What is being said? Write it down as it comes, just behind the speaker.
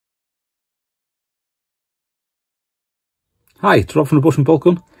Hi, it's Rob from the Bush and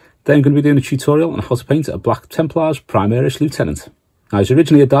Boltgun. Today I'm going to be doing a tutorial on how to paint a Black Templars Primaris Lieutenant. Now, it's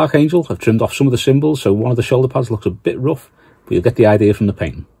originally a Dark Angel. I've trimmed off some of the symbols, so one of the shoulder pads looks a bit rough, but you'll get the idea from the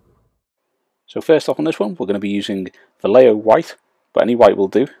painting. So first off on this one, we're going to be using Vallejo white, but any white will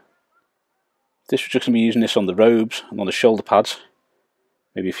do. This we're just going to be using this on the robes and on the shoulder pads,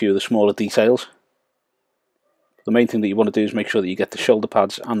 maybe a few of the smaller details. The main thing that you want to do is make sure that you get the shoulder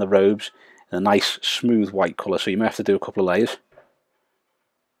pads and the robes in a nice smooth white colour, so you may have to do a couple of layers,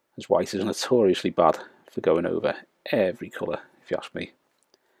 as white is notoriously bad for going over every colour, if you ask me.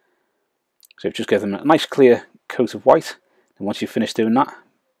 So just give them a nice clear coat of white, and once you've finished doing that,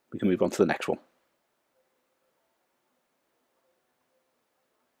 we can move on to the next one.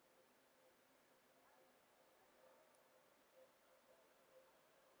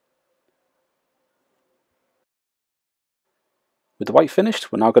 With the white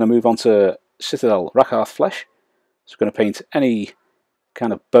finished, we're now going to move on to Citadel Rakarth Flesh. So we're going to paint any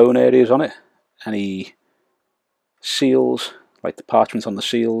kind of bone areas on it, any seals, like the parchment on the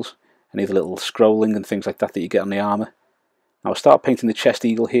seals, any of the little scrolling and things like that that you get on the armour. Now I'll start painting the chest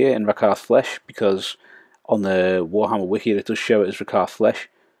eagle here in Rakarth Flesh, because on the Warhammer wiki it does show it as Rakarth Flesh.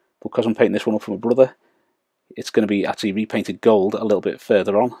 Because I'm painting this one up from a brother, it's going to be actually repainted gold a little bit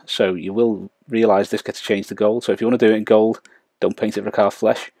further on, so you will realise this gets changed to gold. So if you want to do it in gold, don't paint it Rakarth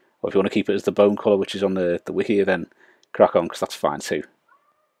Flesh, or if you want to keep it as the bone colour which is on the wiki, then crack on, because that's fine too.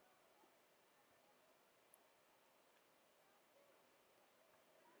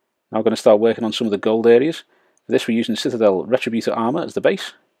 Now we're going to start working on some of the gold areas. For this we're using Citadel Retributor Armour as the base.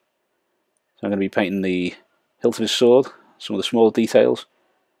 So I'm going to be painting the hilt of his sword, some of the small details.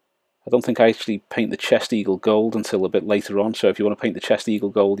 I don't think I actually paint the chest eagle gold until a bit later on, so if you want to paint the chest eagle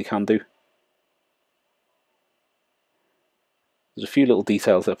gold you can do. There's a few little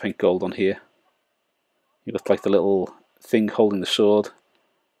details that I paint gold on here. You've got like the little thing holding the sword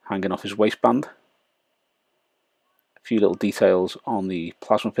hanging off his waistband. A few little details on the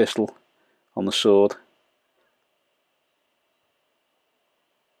plasma pistol, on the sword.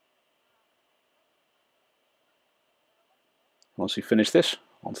 Once we finish this,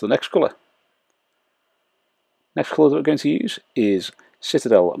 on to the next colour. Next colour that we're going to use is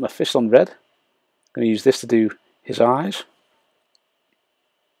Citadel Mephiston Red. I'm going to use this to do his eyes,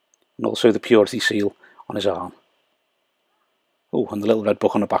 and also the purity seal on his arm. Oh, and the little red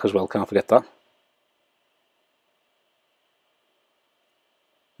book on the back as well, can't forget that.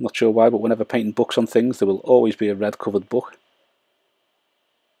 Not sure why, but whenever painting books on things there will always be a red covered book.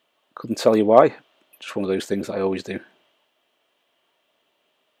 Couldn't tell you why, just one of those things that I always do.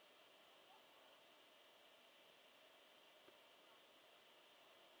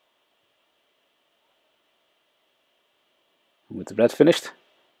 And with the red finished,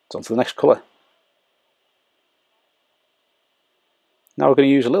 it's on to the next colour. Now we're going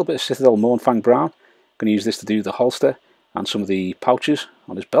to use a little bit of Citadel Mournfang brown. I'm going to use this to do the holster and some of the pouches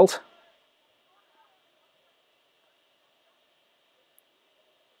on his belt.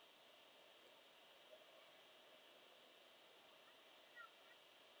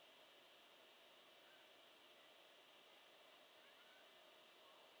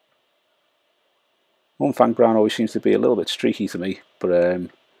 Mournfang brown always seems to be a little bit streaky to me, but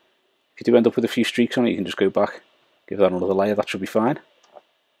if you do end up with a few streaks on it, you can just go back, give that another layer, that should be fine.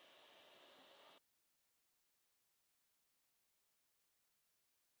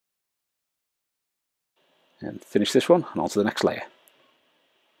 And finish this one, and on to the next layer.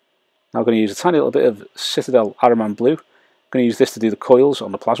 Now I'm going to use a tiny little bit of Citadel Ahriman blue. I'm going to use this to do the coils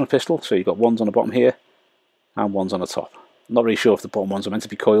on the plasma pistol, so you've got ones on the bottom here, and ones on the top. I'm not really sure if the bottom ones are meant to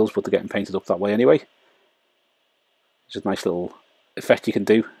be coils, but they're getting painted up that way anyway. It's a nice little effect you can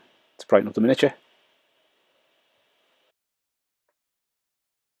do to brighten up the miniature.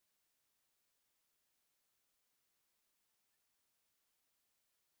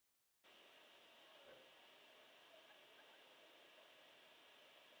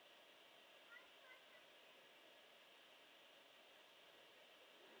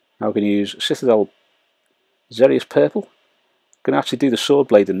 Now we're going to use Citadel Xereus purple. I'm going to actually do the sword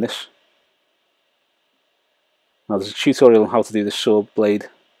blade in this. Now there's a tutorial on how to do this sword blade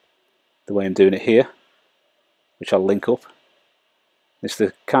the way I'm doing it here, which I'll link up. It's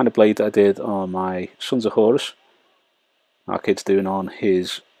the kind of blade that I did on my Sons of Horus. Our kid's doing on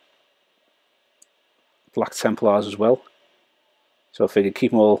his Black Templars as well. So I figured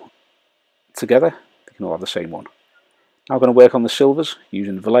keep them all together, they can all have the same one. Now I'm going to work on the silvers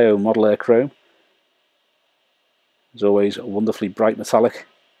using Vallejo Model Air Chrome. As always, a wonderfully bright metallic.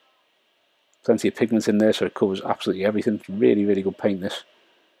 Plenty of pigment in there, so it covers absolutely everything. Really, really good paint this.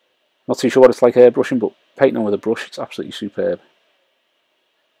 Not too sure what it's like airbrushing, but painting on with a brush, it's absolutely superb.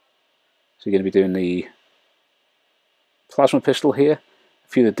 So you're going to be doing the plasma pistol here, a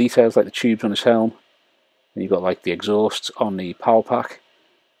few of the details like the tubes on his helm, and you've got like the exhausts on the power pack.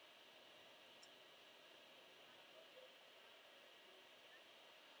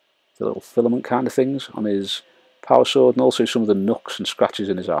 The little filament kind of things on his power sword, and also some of the nooks and scratches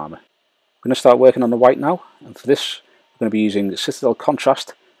in his armour. I'm going to start working on the white now, and for this we're going to be using Citadel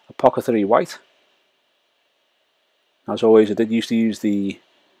Contrast Apothecary White. As always, I did used to use the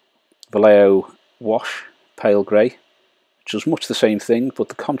Vallejo Wash Pale Grey, which does much the same thing, but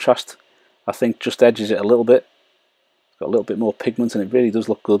the contrast I think just edges it a little bit. It's got a little bit more pigment, and it really does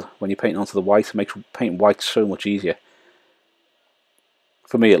look good when you paint onto the white. It makes painting white so much easier.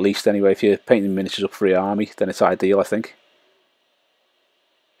 For me at least anyway. If you're painting miniatures up for your army, then it's ideal, I think.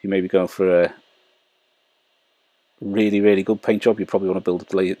 If you may be going for a really good paint job, you probably want to build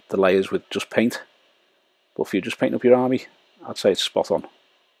the layers with just paint. But if you're just painting up your army, I'd say it's spot on.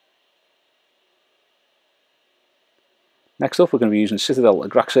 Next up, we're going to be using Citadel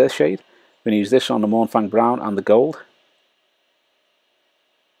Agrax Earthshade. We're going to use this on the Mournfang Brown and the Gold.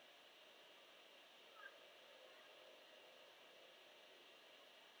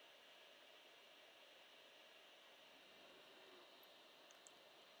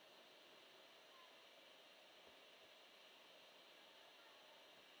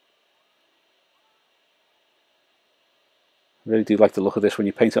 I really do like the look of this when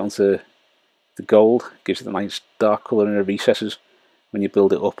you paint it onto the gold. It gives it a nice dark colour in the recesses when you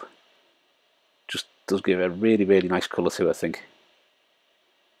build it up. Just does give it a really nice colour to it, I think.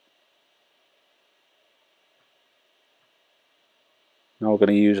 Now we're going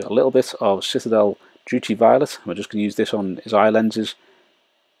to use a little bit of Citadel Druchii Violet. We're just going to use this on his eye lenses,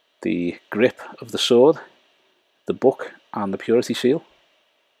 the grip of the sword, the book and the purity seal.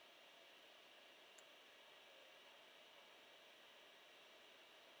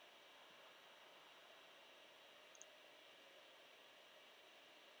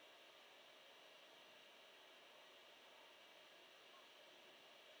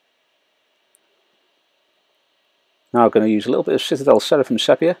 Now I'm going to use a little bit of Citadel Seraphim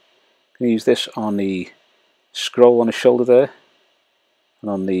Sepia. I'm going to use this on the scroll on his shoulder there,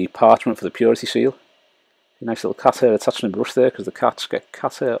 and on the parchment for the purity seal. A nice little cat hair attachment brush there, because the cats get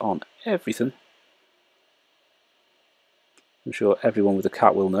cat hair on everything. I'm sure everyone with a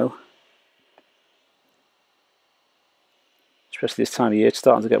cat will know. Especially this time of year, it's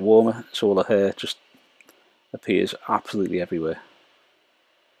starting to get warmer, so all the hair just appears absolutely everywhere.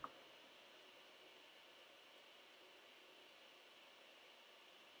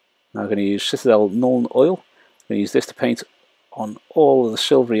 Now I'm going to use Citadel Nuln Oil. I'm going to use this to paint on all of the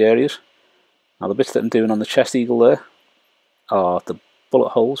silvery areas. Now the bits that I'm doing on the chest eagle there are the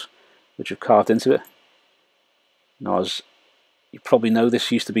bullet holes which I've carved into it. Now, as you probably know,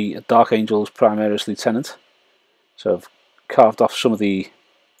 this used to be a Dark Angels Primaris Lieutenant, so I've carved off some of the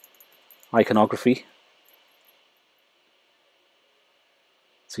iconography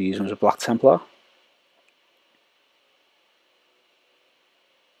to use them as a Black Templar.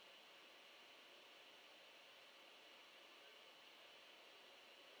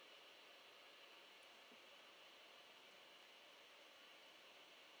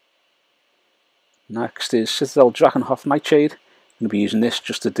 Next is Citadel Drakenhof Nightshade. I'm going to be using this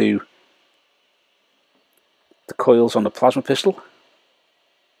just to do the coils on the plasma pistol.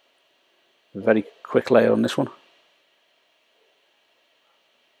 A very quick layer on this one.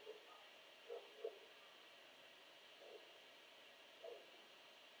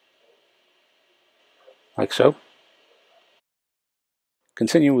 Like so.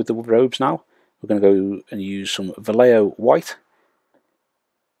 Continuing with the robes now, we're going to go and use some Vallejo White.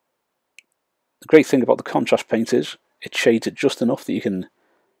 The great thing about the contrast paint is it shades it just enough that you can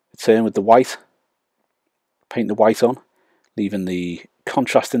turn with the white, paint the white on, leaving the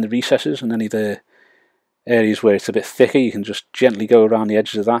contrast in the recesses, and any of the areas where it's a bit thicker you can just gently go around the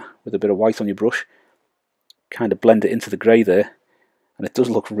edges of that with a bit of white on your brush, kind of blend it into the grey there, and it does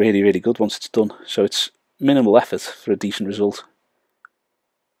look really good once it's done. So it's minimal effort for a decent result.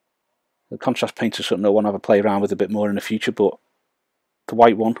 The contrast paint is something I want to have a play around with a bit more in the future, but the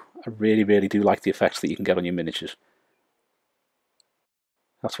white one, I really do like the effects that you can get on your miniatures.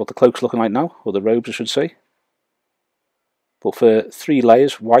 That's what the cloak's looking like now, or the robes I should say. But for 3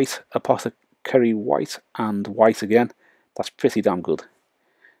 layers, white, apothecary white and white again, that's pretty damn good.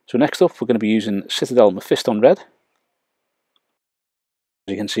 So next up we're going to be using Citadel Mephiston Red. As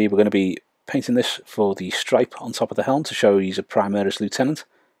you can see, we're going to be painting this for the stripe on top of the helm to show he's a Primaris Lieutenant.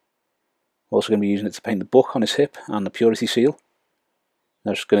 We're also going to be using it to paint the book on his hip and the purity seal.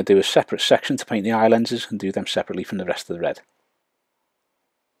 I'm just going to do a separate section to paint the eye lenses and do them separately from the rest of the red.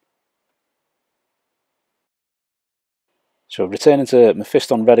 So returning to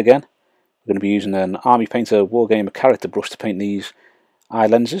Mephiston Red again, we're going to be using an Army Painter Wargamer character brush to paint these eye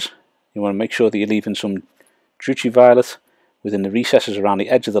lenses. You want to make sure that you're leaving some Druchii Violet within the recesses around the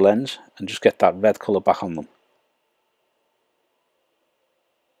edge of the lens and just get that red colour back on them.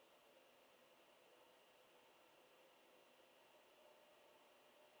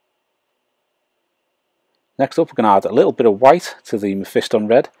 Next up, we're going to add a little bit of white to the Mephiston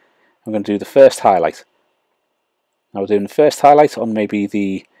Red. I'm going to do the first highlight. Now we're doing the first highlight on maybe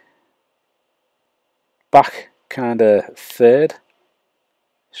the back kind of third,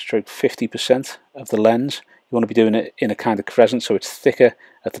 stroke 50% of the lens. You want to be doing it in a kind of crescent so it's thicker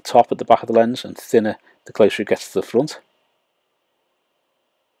at the top at the back of the lens and thinner the closer it gets to the front.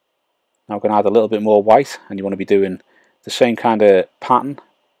 Now we're going to add a little bit more white, and you want to be doing the same kind of pattern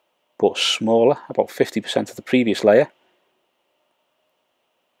but smaller, about 50% of the previous layer.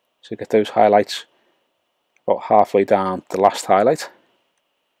 So get those highlights about halfway down the last highlight.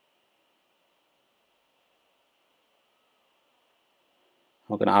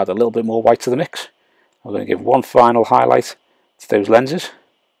 I'm going to add a little bit more white to the mix. I'm going to give one final highlight to those lenses.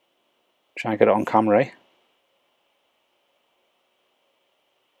 Try and get it on camera, eh?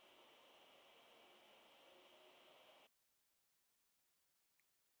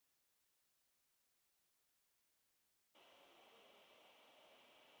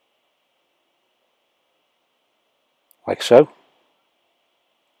 Like so.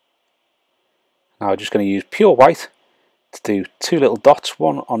 Now we're just going to use pure white to do two little dots,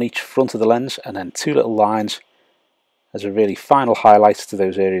 one on each front of the lens, and then two little lines as a really final highlight to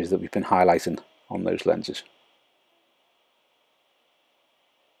those areas that we've been highlighting on those lenses.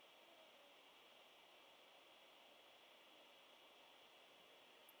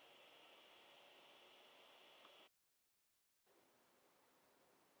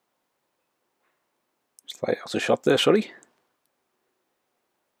 Just lay out a shot there, sorry.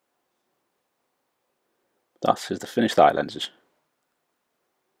 That is the finished eye lenses.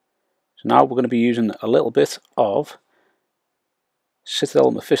 So now we're going to be using a little bit of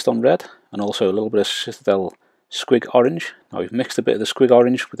Citadel Mephiston Red and also a little bit of Citadel Squig Orange. Now we've mixed a bit of the Squig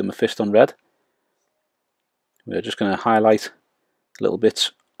Orange with the Mephiston Red. We're just going to highlight little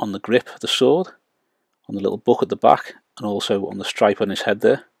bits on the grip of the sword, on the little book at the back, and also on the stripe on his head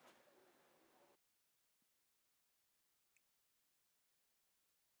there.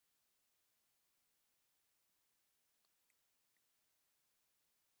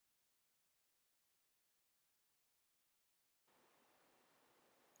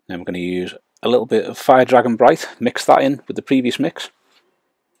 Then we're going to use a little bit of Fire Dragon Bright, mix that in with the previous mix,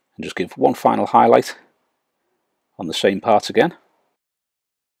 and just give one final highlight on the same parts again.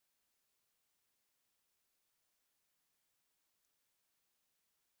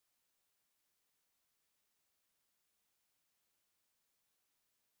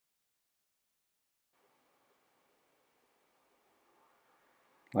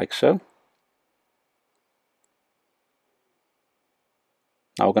 Like so.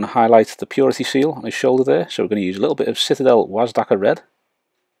 Now we're going to highlight the Purity Seal on his shoulder there, so we're going to use a little bit of Citadel Wazdaka Red.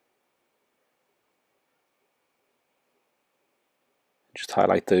 Just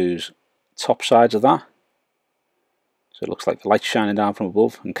highlight those top sides of that, so it looks like the light's shining down from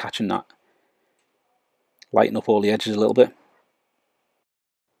above and catching that, lighting up all the edges a little bit.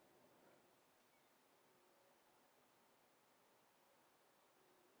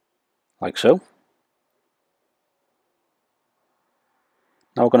 Like so.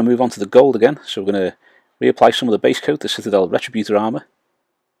 Now we're going to move on to the gold again, so we're going to reapply some of the base coat, the Citadel Retributor armour.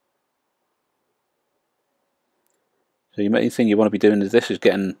 So the main thing you want to be doing with this is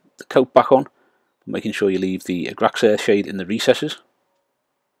getting the coat back on, making sure you leave the Agraxair shade in the recesses.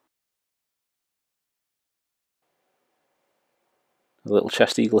 A little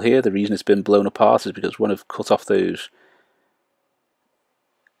chest eagle here, the reason it's been blown apart is because when I've cut off those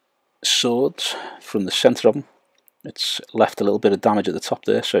swords from the centre of them, it's left a little bit of damage at the top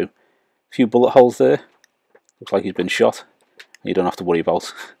there, so a few bullet holes there. Looks like he's been shot. You don't have to worry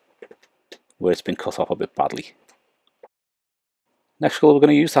about where it's been cut off a bit badly. Next colour we're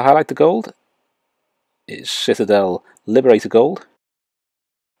going to use to highlight the gold is Citadel Liberator Gold.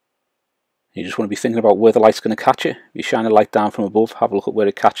 You just want to be thinking about where the light's going to catch it. If you shine a light down from above, have a look at where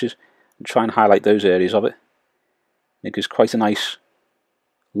it catches and try and highlight those areas of it. It gives quite a nice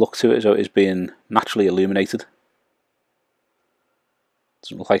look to it as though it is being naturally illuminated.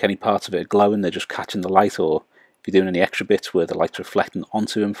 Doesn't look like any parts of it are glowing, they're just catching the light, or if you're doing any extra bits where the light's reflecting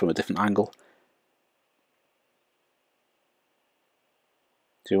onto them from a different angle.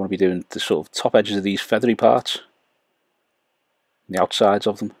 So you want to be doing the sort of top edges of these feathery parts, and the outsides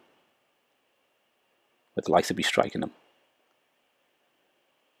of them, where the light will be striking them.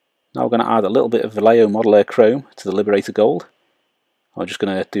 Now we're going to add a little bit of Vallejo Model Air Chrome to the Liberator Gold. I'm just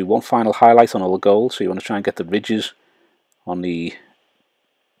going to do one final highlight on all the gold, so you want to try and get the ridges on the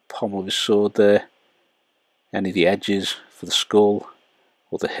pommel of his sword there, any of the edges for the skull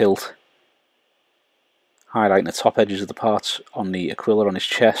or the hilt, highlighting the top edges of the parts on the Aquila on his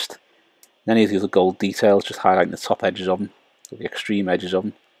chest, and any of the other gold details, just highlighting the top edges of them, or the extreme edges of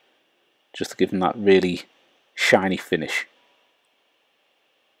them, just to give them that really shiny finish.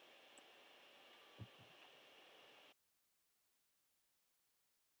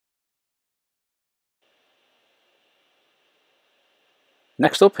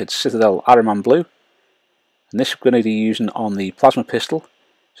 Next up, it's Citadel Ahriman Blue, and this we're going to be using on the plasma pistol,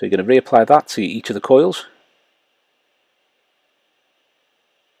 so you're going to reapply that to each of the coils.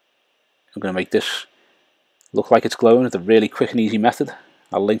 I'm going to make this look like it's glowing with a really quick and easy method.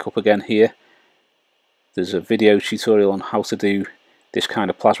 I'll link up again here. There's a video tutorial on how to do this kind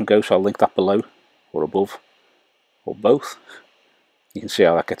of plasma go, so I'll link that below or above or both. You can see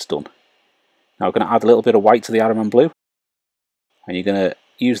how that gets done. Now we're going to add a little bit of white to the Ahriman Blue, and you're going to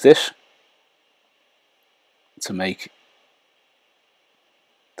use this to make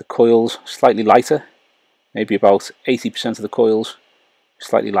the coils slightly lighter, maybe about 80% of the coils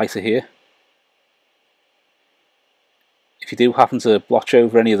slightly lighter here. If you do happen to blotch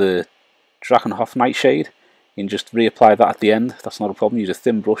over any of the Drakenhof Nightshade, you can just reapply that at the end. That's not a problem. Use a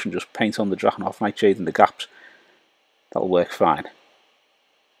thin brush and just paint on the Drakenhof Nightshade in the gaps. That'll work fine.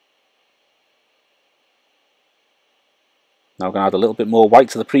 Now we're going to add a little bit more white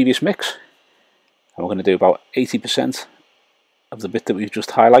to the previous mix, and we're going to do about 80% of the bit that we've just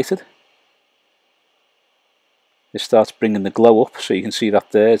highlighted. This starts bringing the glow up, so you can see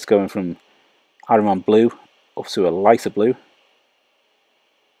that there. It's going from Ahriman Blue up to a lighter blue.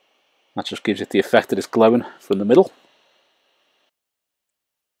 That just gives it the effect that it's glowing from the middle.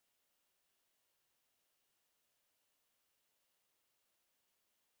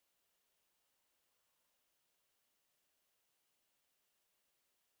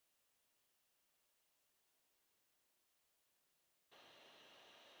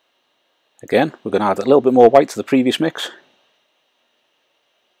 Again, we're going to add a little bit more white to the previous mix.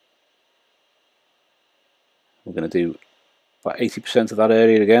 We're going to do about 80% of that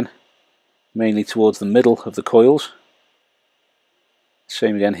area again, mainly towards the middle of the coils.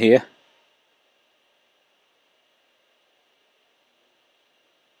 Same again here.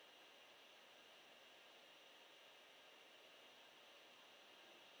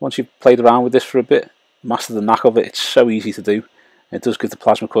 Once you've played around with this for a bit, mastered the knack of it, it's so easy to do. It does give the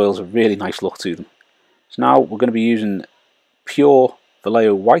plasma coils a really nice look to them. So now we're going to be using pure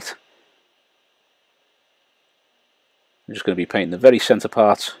Vallejo white. I'm just going to be painting the very centre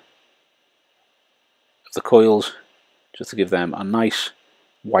part of the coils, just to give them a nice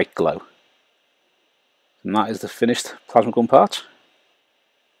white glow. And that is the finished plasma gun part.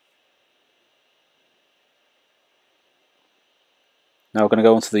 Now we're going to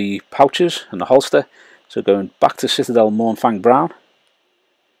go onto the pouches and the holster. So going back to Citadel Mournfang Brown.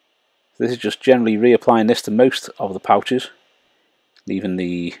 This is just generally reapplying this to most of the pouches, leaving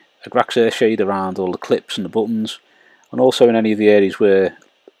the Xereus shade around all the clips and the buttons, and also in any of the areas where,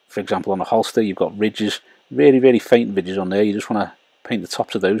 for example on the holster, you've got ridges, really faint ridges on there. You just want to paint the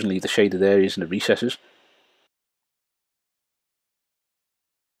tops of those and leave the shaded areas and the recesses.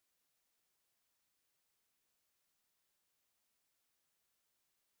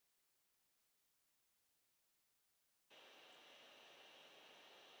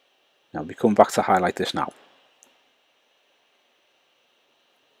 Now we'll be coming back to highlight this now.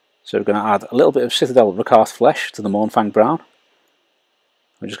 So we're going to add a little bit of Citadel Rakarth Flesh to the Mournfang Brown.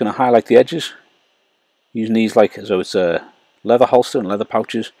 We're just going to highlight the edges, using these like as though it's a leather holster and leather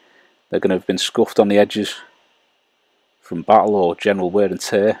pouches. They're going to have been scuffed on the edges from battle or general wear and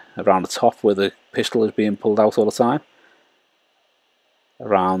tear, around the top where the pistol is being pulled out all the time,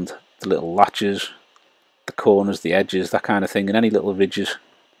 around the little latches, the corners, the edges, that kind of thing, and any little ridges.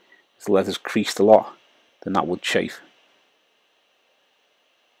 If the leather's creased a lot, then that would chafe.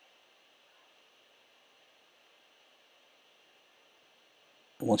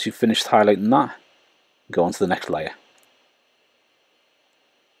 Once you've finished highlighting that, go on to the next layer.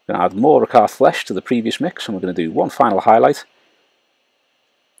 We're going to add more Rakarth Flesh to the previous mix, and we're going to do one final highlight.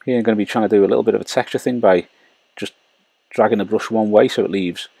 Here I'm going to be trying to do a little bit of a texture thing by just dragging the brush one way so it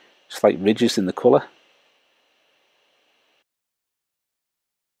leaves slight ridges in the colour.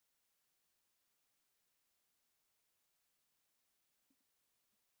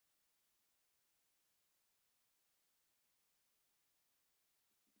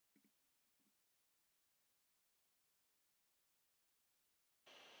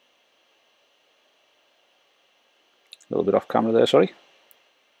 little bit off camera there, sorry.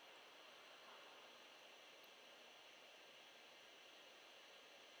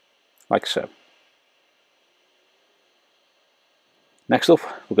 Like so. Next up,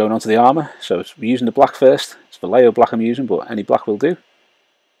 we're going on to the armour. So we're using the black first. It's Vallejo black I'm using, but any black will do.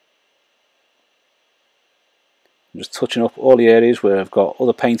 I'm just touching up all the areas where I've got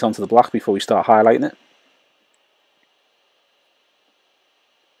other paint onto the black before we start highlighting it.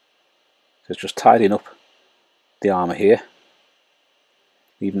 So it's just tidying up the armour here.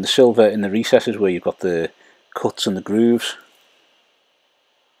 Even the silver in the recesses where you've got the cuts and the grooves.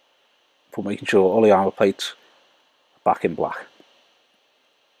 But making sure all the armour plates are back in black.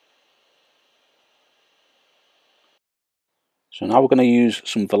 So now we're going to use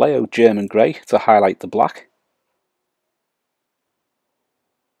some Vallejo German Grey to highlight the black.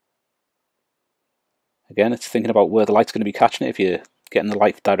 Again, it's thinking about where the light's going to be catching it if you're getting the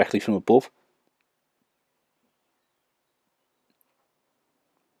light directly from above.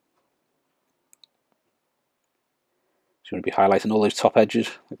 So you want to be highlighting all those top edges,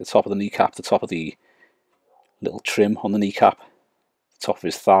 like the top of the kneecap, the top of the little trim on the kneecap, the top of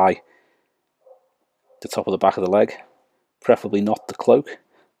his thigh, the top of the back of the leg, preferably not the cloak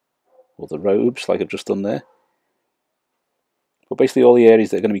or the robes like I've just done there. But basically all the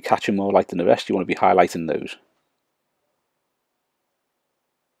areas that are going to be catching more light than the rest, you want to be highlighting those.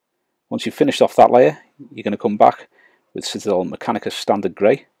 Once you've finished off that layer, you're going to come back with Citadel Mechanicus Standard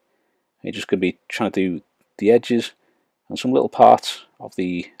Grey. You're just going to be trying to do the edges and some little parts of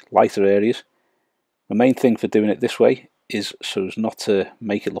the lighter areas. The main thing for doing it this way is so as not to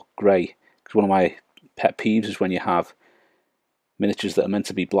make it look grey, because one of my pet peeves is when you have miniatures that are meant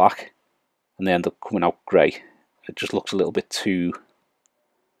to be black and they end up coming out grey. It just looks a little bit too, I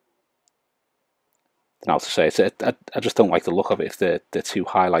don't know how to say it. I just don't like the look of it if they're too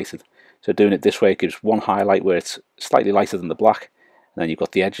highlighted. So doing it this way gives one highlight where it's slightly lighter than the black, and then you've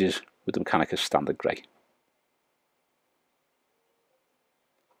got the edges with the Mechanicus Standard Grey.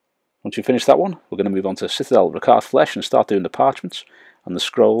 Once you finish that one, we're going to move on to Citadel Rakarth Flesh and start doing the parchments and the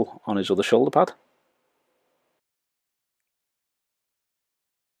scroll on his other shoulder pad.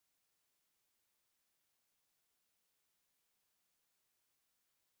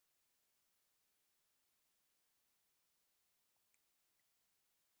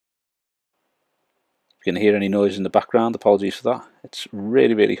 If you can hear any noise in the background, apologies for that. It's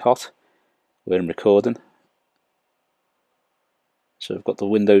really hot where I'm recording. So I've got the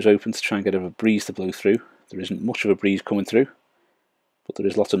windows open to try and get a breeze to blow through. There isn't much of a breeze coming through, but there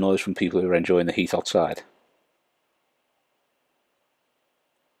is lots of noise from people who are enjoying the heat outside.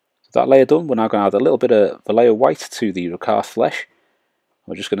 So that layer done, we're now going to add a little bit of Vallejo white to the Rakarth Flesh.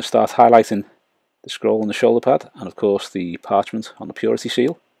 We're just going to start highlighting the scroll on the shoulder pad and of course the parchment on the purity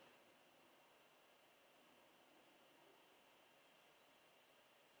seal.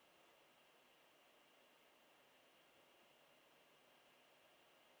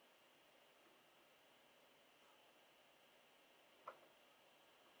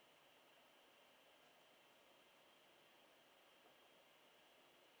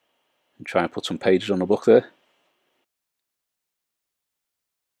 And try and put some pages on the book there.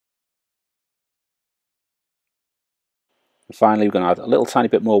 And finally we're going to add a little tiny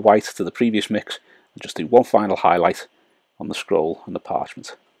bit more white to the previous mix and just do one final highlight on the scroll and the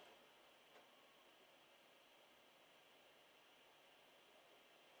parchment.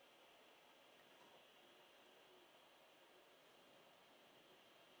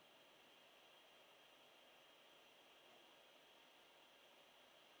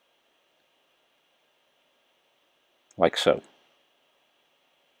 Like so.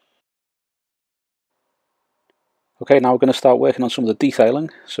 Okay, now we're going to start working on some of the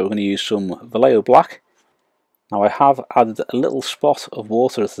detailing. So we're going to use some Vallejo black. Now I have added a little spot of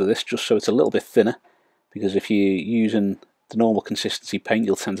water to this just so it's a little bit thinner, because if you're using the normal consistency paint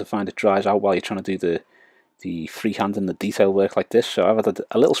you'll tend to find it dries out while you're trying to do the freehand and the detail work like this. So I've added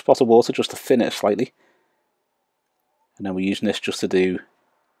a little spot of water just to thin it slightly, and then we're using this just to do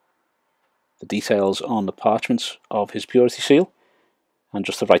the details on the parchments of his purity seal and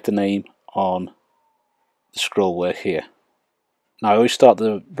just to write the name on the scroll work here. Now I always start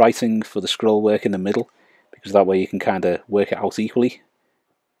the writing for the scroll work in the middle, because that way you can kind of work it out equally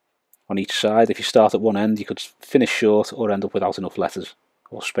on each side. If you start at one end you could finish short or end up without enough letters,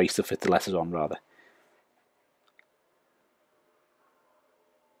 or space to fit the letters on rather.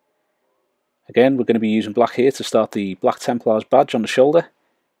 Again, we're going to be using black here to start the Black Templars badge on the shoulder.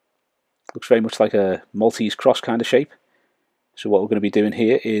 Looks very much like a Maltese cross kind of shape. So what we're going to be doing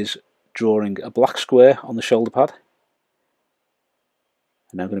here is drawing a black square on the shoulder pad.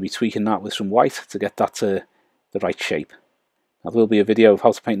 And I'm going to be tweaking that with some white to get that to the right shape. Now, there will be a video of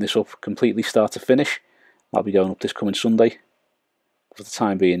how to paint this up completely start to finish. That'll be going up this coming Sunday. For the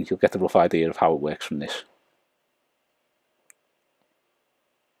time being, you'll get the rough idea of how it works from this.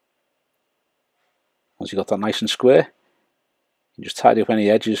 Once you've got that nice and square, you just tidy up any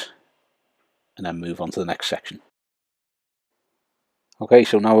edges and then move on to the next section. Okay,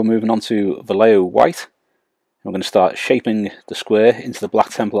 so now we're moving on to Vallejo White. We're going to start shaping the square into the Black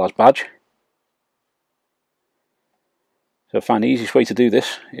Templars badge. So I find the easiest way to do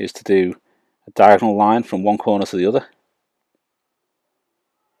this is to do a diagonal line from one corner to the other.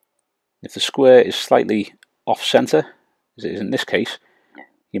 If the square is slightly off centre, as it is in this case,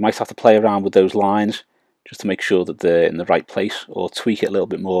 you might have to play around with those lines just to make sure that they're in the right place, or tweak it a little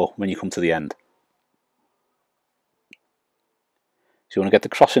bit more when you come to the end. So you want to get the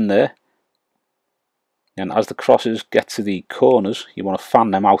cross in there, and as the crosses get to the corners, you want to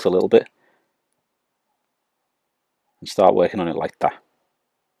fan them out a little bit and start working on it like that.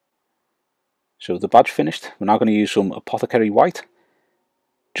 So the badge finished, we're now going to use some Apothecary White,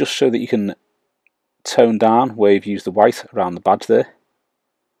 just so that you can tone down where you've used the white around the badge there.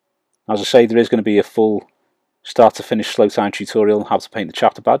 As I say, there is going to be a full start to finish slow time tutorial on how to paint the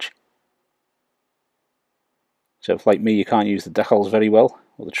chapter badge. So if, like me, you can't use the decals very well,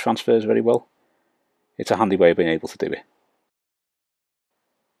 or the transfers very well, it's a handy way of being able to do it.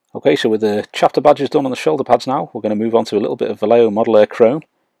 Okay, so with the chapter badges done on the shoulder pads now, we're going to move on to a little bit of Vallejo Model Air Chrome.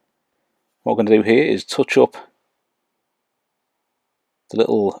 What we're going to do here is touch up the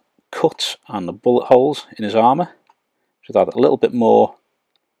little cuts and the bullet holes in his armour. Should add a little bit more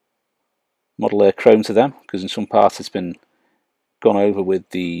Model Air Chrome to them, because in some parts it's been gone over with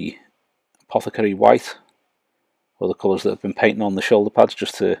the Apothecary White or the colours that have been painting on the shoulder pads,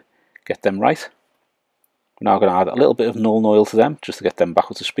 just to get them right. We're now going to add a little bit of Nuln Oil to them just to get them back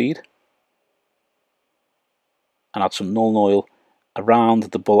up to speed, and add some Nuln Oil around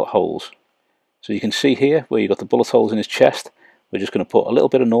the bullet holes. So you can see here where you've got the bullet holes in his chest, we're just going to put a little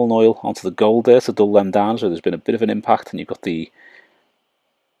bit of Nuln Oil onto the gold there to dull them down, so there's been a bit of an impact and you've got the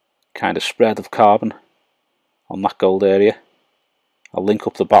kind of spread of carbon on that gold area. I'll link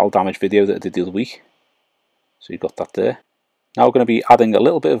up the battle damage video that I did the other week, so you've got that there. Now we're going to be adding a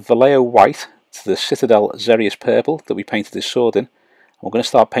little bit of Vallejo White to the Citadel Xereus Purple that we painted his sword in, and we're going to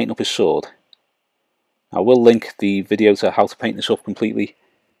start painting up his sword. I will link the video to how to paint this up completely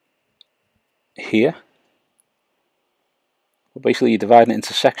here. But basically you're dividing it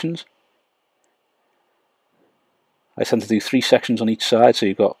into sections. I tend to do 3 sections on each side, so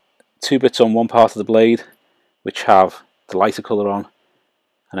you've got 2 bits on one part of the blade which have the lighter colour on,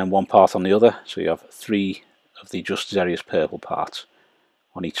 and then 1 part on the other, so you have 3 of the just Xereus purple parts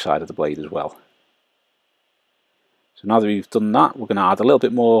on each side of the blade as well. So now that we've done that, we're going to add a little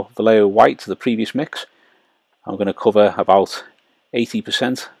bit more Vallejo White to the previous mix. I'm going to cover about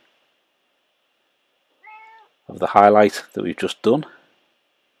 80% of the highlight that we've just done.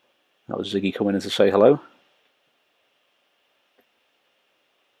 That was Ziggy coming in to say hello.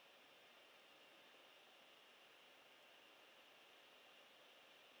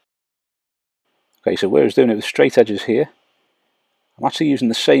 Okay, so where I was doing it with straight edges here, I'm actually using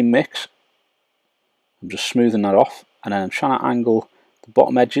the same mix. I'm just smoothing that off, and then I'm trying to angle the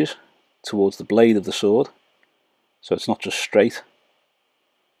bottom edges towards the blade of the sword, so it's not just straight.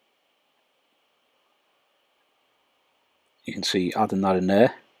 You can see adding that in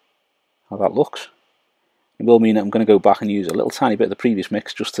there, how that looks. It will mean that I'm going to go back and use a little tiny bit of the previous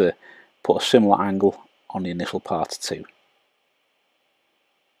mix just to put a similar angle on the initial parts too.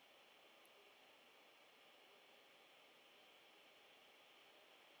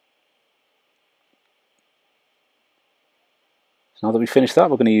 So now that we've finished that,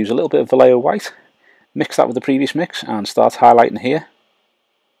 we're going to use a little bit of Vallejo White, mix that with the previous mix and start highlighting here.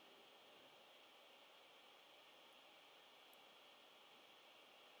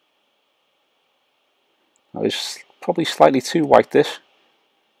 Now it's probably slightly too white this,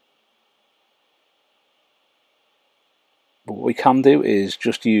 but what we can do is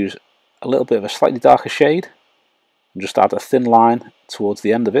just use a little bit of a slightly darker shade and just add a thin line towards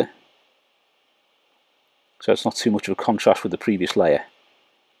the end of it, so it's not too much of a contrast with the previous layer.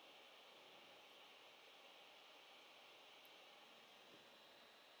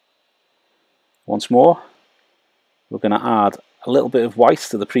 Once more, we're going to add a little bit of white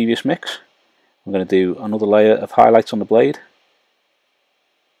to the previous mix. I'm going to do another layer of highlights on the blade.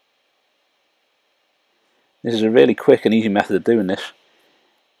 This is a really quick and easy method of doing this.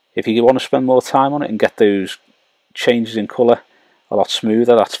 If you want to spend more time on it and get those changes in colour a lot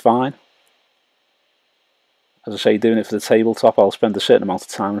smoother, that's fine. As I say, doing it for the tabletop, I'll spend a certain amount of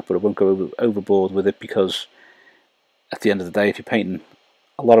time on it, but I won't go overboard with it because at the end of the day, if you're painting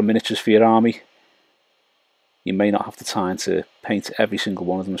a lot of miniatures for your army, you may not have the time to paint every single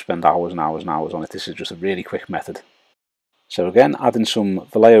one of them and spend hours and hours and hours on it. This is just a really quick method. So again, adding some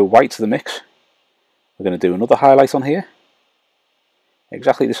Vallejo white to the mix, we're going to do another highlight on here.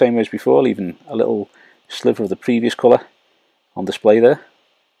 Exactly the same way as before, leaving a little sliver of the previous colour on display there.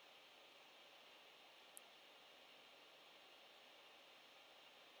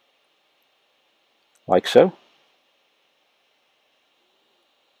 Like so.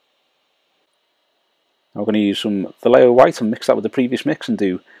 Now we're going to use some Vallejo white and mix that with the previous mix and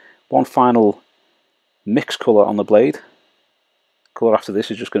do one final mix colour on the blade. Colour after this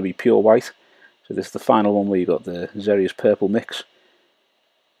is just going to be pure white. So this is the final one where you've got the Xereus purple mix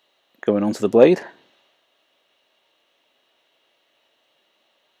going onto the blade.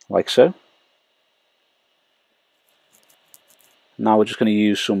 Like so. Now we're just going to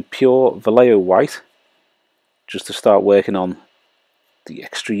use some pure Vallejo white just to start working on the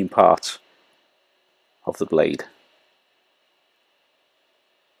extreme parts of the blade.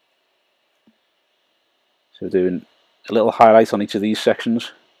 So we're doing a little highlight on each of these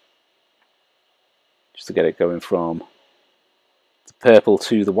sections just to get it going from the purple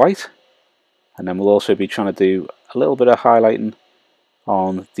to the white, and then we'll also be trying to do a little bit of highlighting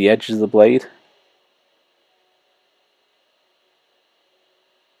on the edges of the blade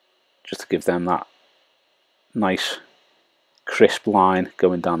just to give them that nice crisp line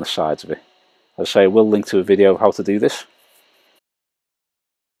going down the sides of it. As I say, I will link to a video of how to do this.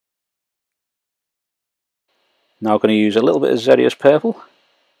 Now I'm going to use a little bit of Xereus purple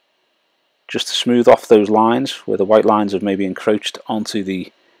just to smooth off those lines where the white lines have maybe encroached onto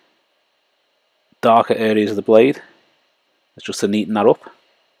the darker areas of the blade. It's just to neaten that up.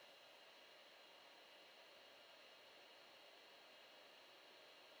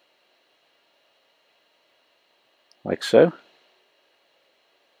 Like so.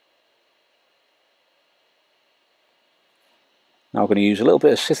 Now we're going to use a little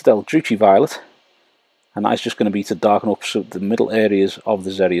bit of Citadel Violet, and that's just going to be to darken up the middle areas of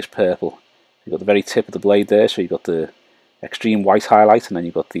the Xereus purple. You've got the very tip of the blade there, so you've got the extreme white highlight, and then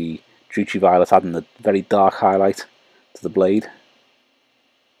you've got the Violet adding the very dark highlight to the blade.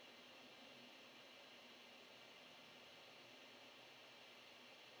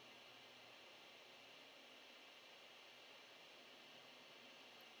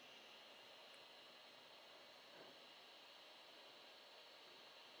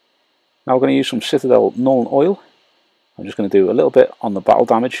 Now we're going to use some Citadel Nuln Oil. I'm just going to do a little bit on the battle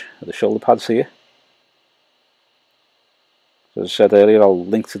damage of the shoulder pads here. So as I said earlier, I'll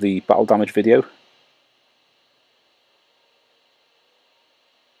link to the battle damage video.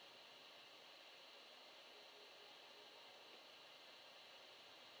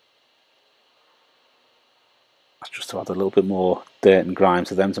 That's just to add a little bit more dirt and grime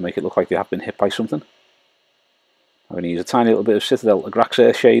to them to make it look like they have been hit by something. I'm going to use a tiny little bit of Citadel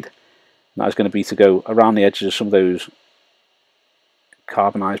Agraxair shade. And that is going to be to go around the edges of some of those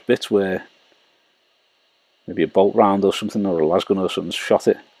carbonised bits where maybe a bolt round or something, or a lasgun or something's shot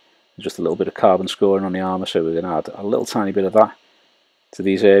it. There's just a little bit of carbon scoring on the armour, so we're going to add a little tiny bit of that to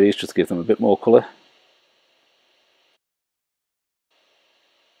these areas just to give them a bit more colour.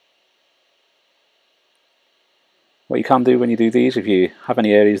 What you can do when you do these, if you have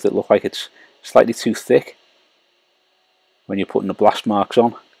any areas that look like it's slightly too thick when you're putting the blast marks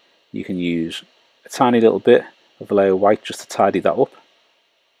on, you can use a tiny little bit of Vallejo white just to tidy that up.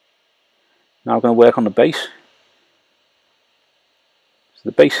 Now we're going to work on the base. So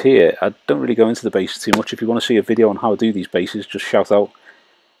the base here, I don't really go into the base too much. If you want to see a video on how to do these bases, just shout out.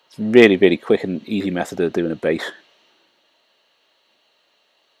 It's a really, really quick and easy method of doing a base.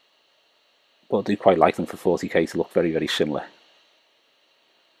 But I do quite like them for 40k to look very, very similar.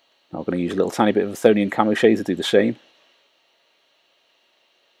 Now we're going to use a little tiny bit of Athonian camo shade to do the same.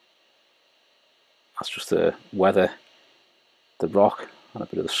 That's just to weather the rock and a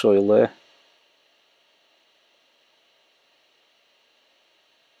bit of the soil there.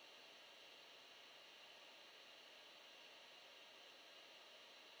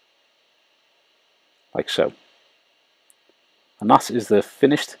 Like so. And that is the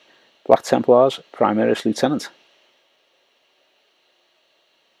finished Black Templars Primaris Lieutenant.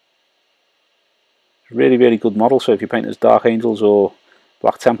 Really, really good model, so if you're painting as Dark Angels or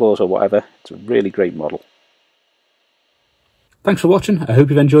Black Templars or whatever, it's a really great model. Thanks for watching. I hope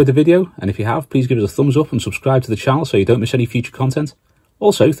you've enjoyed the video, and if you have, please give us a thumbs up and subscribe to the channel so you don't miss any future content.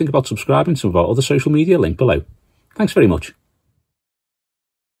 Also, think about subscribing to some of our other social media linked below. Thanks very much.